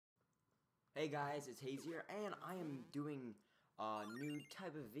Hey guys, it's Hazy here, and I am doing a new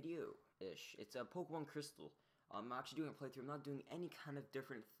type of video-ish. It's a Pokemon Crystal. I'm actually doing a playthrough. I'm not doing any kind of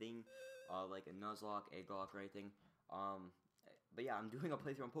different thing, like a Nuzlocke, Egglocke, or anything. But yeah, I'm doing a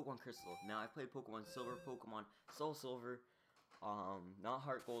playthrough on Pokemon Crystal. Now, I've played Pokemon Silver, Pokemon Soul Silver, not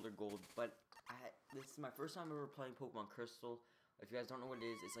Heart Gold or Gold, but this is my first time ever playing Pokemon Crystal. If you guys don't know what it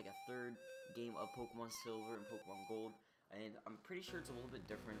is, it's like a third game of Pokemon Silver and Pokemon Gold. And I'm pretty sure it's a little bit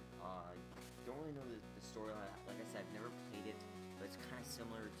different. Don't really know the storyline. Like I said, I've never played it, but it's kind of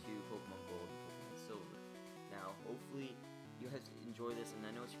similar to Pokemon Gold and Pokemon Silver. Now, hopefully, you guys enjoy this, and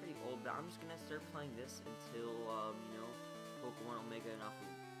I know it's pretty old, but I'm just gonna start playing this until, you know, Pokemon Omega and Alpha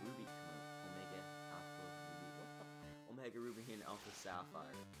Ruby come out. Omega, Alpha Ruby, what the? Omega Ruby and Alpha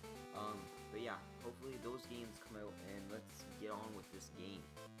Sapphire. But yeah, hopefully those games come out, and let's get on with this game.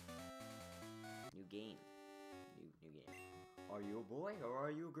 New game. New game. Are you a boy or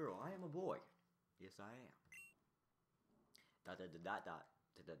are you a girl? I am a boy. Yes, I am.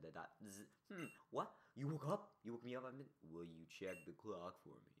 What? You woke up? You woke me up? Will you check the clock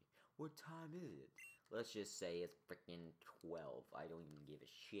for me? What time is it? Let's just say it's freaking 12. I don't even give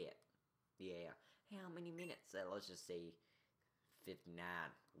a shit. Yeah. How many minutes? Let's just say 59.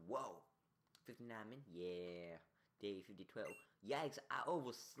 Whoa. 59 minutes? Yeah. Day 5012. Yikes, I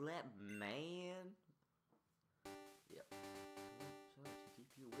overslept, man. Yep. So to keep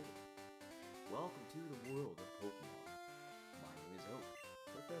you waiting. Welcome to the world of Pokemon. My name is Oak,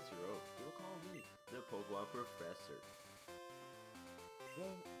 Professor Oak. You'll call me the Pokemon Professor.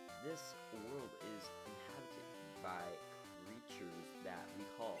 Then this world is inhabited by creatures that we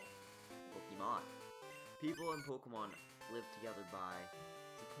call Pokemon. People and Pokemon live together by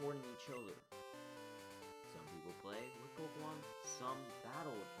supporting each other. Some people play with Pokemon, some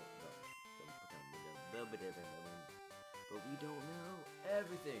battle with Pokemon, some become but we don't know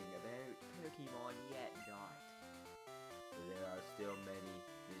everything about Pokemon yet, not. There are still many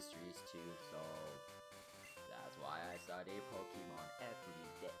mysteries to solve. That's why I study Pokemon every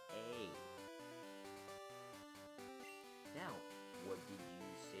day. Now, what did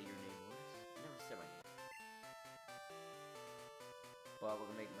you say your name was? I never said my name. But we're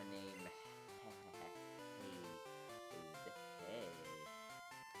gonna make my name Hey.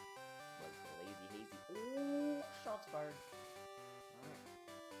 Lazy Hazy. Ooh, shots fired. Alright.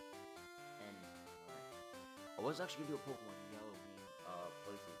 And, alright. I was actually gonna do a Pokemon Yellow game,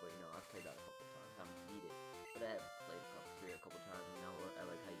 playthrough, but you know, I've played that a couple times. I haven't beat it. But I have played a couple times, and now I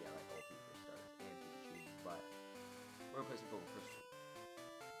like how you get like all three first stars and Pikachu, but we're gonna play some Pokemon Crystal.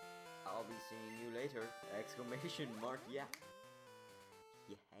 I'll be seeing you later! Exclamation mark, yeah!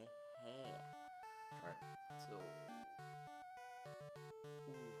 Yeah. Alright, so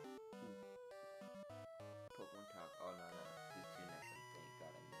Pokemon Talk. Oh no, please tune that something. Thank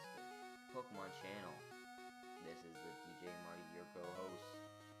God I missed it. Pokemon Channel. This is the DJ Marty, your co-host.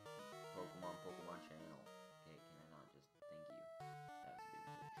 Pokemon Channel. Okay, can I not just thank you? That was a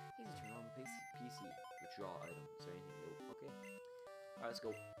big mistake. Hey, turn on the PC. Withdraw item. Is there anything new? Okay. Alright, let's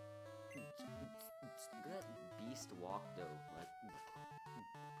go. Look at that beast walk though. Like,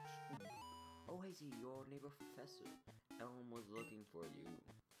 oh, Hazy, your neighbor Professor Elm was looking for you.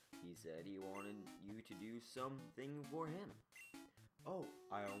 He said he wanted you to do something for him. Oh,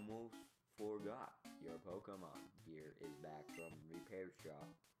 I almost forgot. Your Pokemon gear is back from repair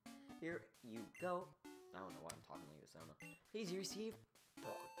shop. Here you go. I don't know why I'm talking like this. I don't know. Please receive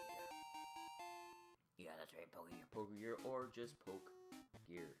Pokegear. Yeah, that's right. Pokegear, or just Poke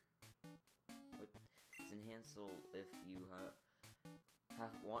Gear. But it's enhanced if you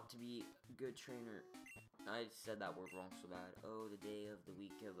want to be a good trainer. I said that word wrong so bad. Oh, the day of the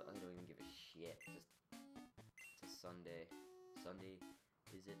week of... I don't even give a shit. It's a Sunday. Sunday,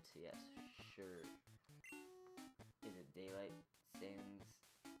 is it? Yes, sure. Is it daylight savings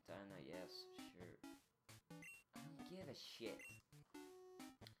time? Yes, sure. I don't give a shit.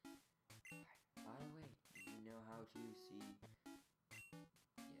 By the way, do you know how to see...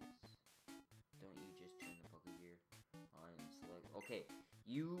 Yes. Don't you just turn the Pokegear on and select... Okay,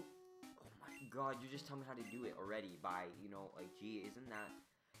 you... Oh my god, you just tell me how to do it already by, you know, like, gee, isn't that...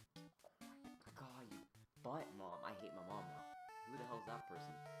 Oh my god, you butt mom. I hate my mom now. Who the hell is that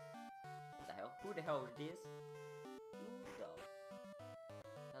person? What the hell? Who the hell is this? Who the...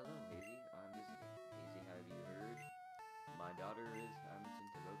 Hello, Hazy. I'm visiting. Hazy, have you heard? My daughter is sent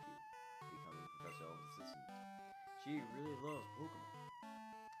to Roku, becoming Professor Elm's assistant. She really loves Pokemon.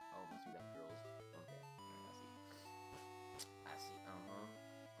 Oh, must be that girl's. Okay, alright, I see.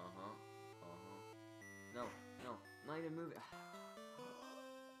 No, not even moving.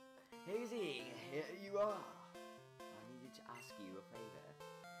 Hazy, here you are. I needed to ask you a favor.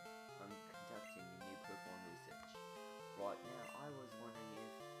 I'm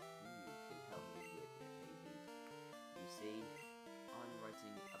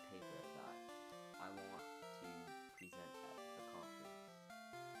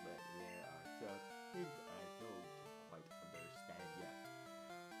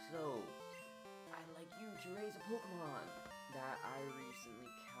Pokemon that I recently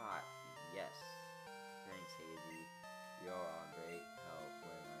caught. Yes. Thanks, Hazy. You're a great help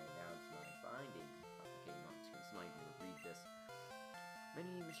when I announce my findings. Okay, no, it's not even gonna read this.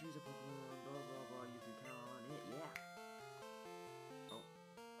 Many misuse of Pokemon, blah blah blah, you can count on it, yeah. Oh,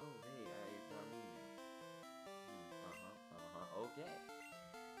 hey, I got an email. Okay.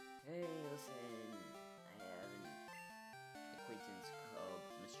 Hey, listen, I have an acquaintance called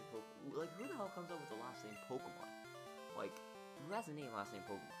Mr. Pokemon. Like, who the hell comes up with the last name Pokemon? Like, who has a name last name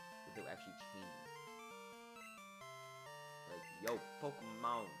Pokemon without actually changing? Like, yo,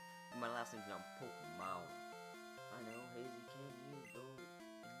 Pokemon. My last name's not Pokemon. I know, Hazy, can you go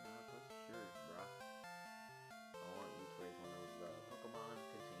and put shirt, bruh? I want you to raise one of the Pokemon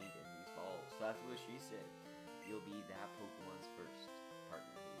contained in these balls. So that's what she said. You'll be that Pokemon's first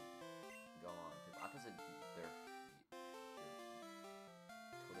partner, Hazy. Go on. I thought they're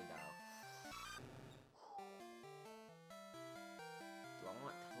Totodile. Do I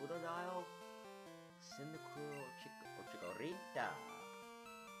want Totodile? Cyndaquil or Chikorita?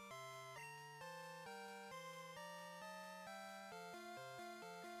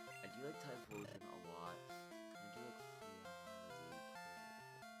 I do like Typhlosion a lot. I do like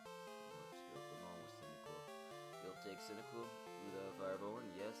Pokemon with Cyndaquil. You'll take Cyndaquil with a Fireball?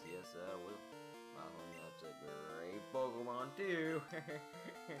 Yes, I will. I think that's a great Pokemon too.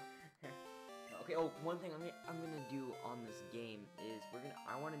 Okay. Oh, one thing I'm gonna do on this game is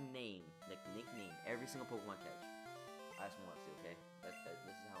I want to nickname every single Pokemon catch. I just want to, okay?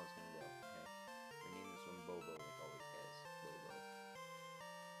 This is how it's gonna go. Okay. We're naming this one Bobo, like always, guys. Bobo.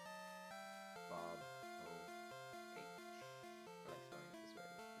 Bob O H. I like spelling it this way.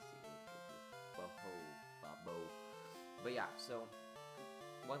 Let's see. Bobo. But yeah, so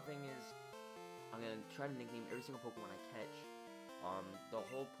one thing is I'm gonna try to nickname every single Pokemon I catch. The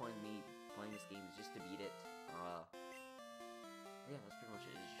whole point of me playing this game is just to beat it. Yeah, that's pretty much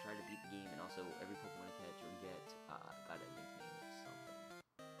it. Just try to beat the game, and also every Pokemon I catch or get, gotta nickname it something.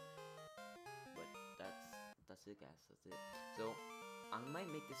 But that's it, guys. That's it. So I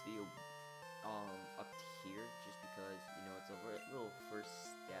might make this video up here just because it's a little first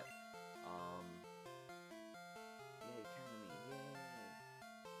step. Yay, count me, yay!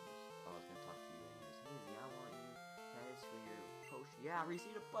 I was gonna talk to you anyways. Hazy, I want you guys for your potion. Yeah, I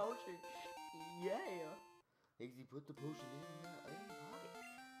received a potion. Yeah. Hazy, put the potion in the pocket.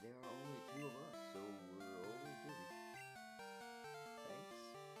 There are only 2 of us, so we're all busy.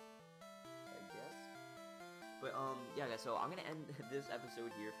 Thanks, I guess. But yeah, guys. So I'm gonna end this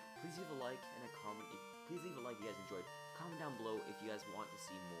episode here. Please leave a like and a comment. Please leave a like if you guys enjoyed. Comment down below if you guys want to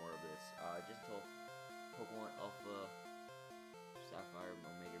see more of this. Just until Pokemon Alpha, Sapphire,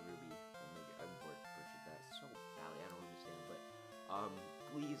 Omega Ruby, I purchased that so badly. I don't understand, but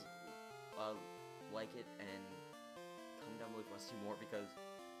please like it and comment down below if you want to see more because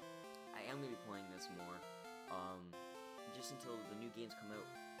I am gonna be playing this more. Just until the new games come out.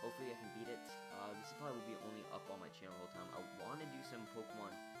 Hopefully I can beat it. This probably will be only up on my channel the whole time. I want to do some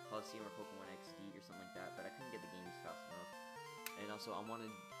Pokemon Coliseum or Pokemon XD or something like that, but I couldn't get the games fast enough. And also I want to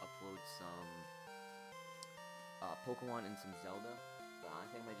upload some Pokemon and some Zelda. But I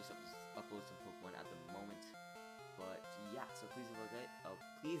think I might just upload some Pokemon at the moment. But yeah, so please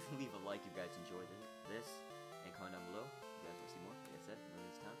leave a like if you guys enjoyed this, and comment down below if you guys want to see more. Like I said,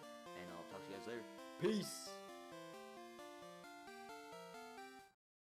 another time, and I'll talk to you guys later. Peace.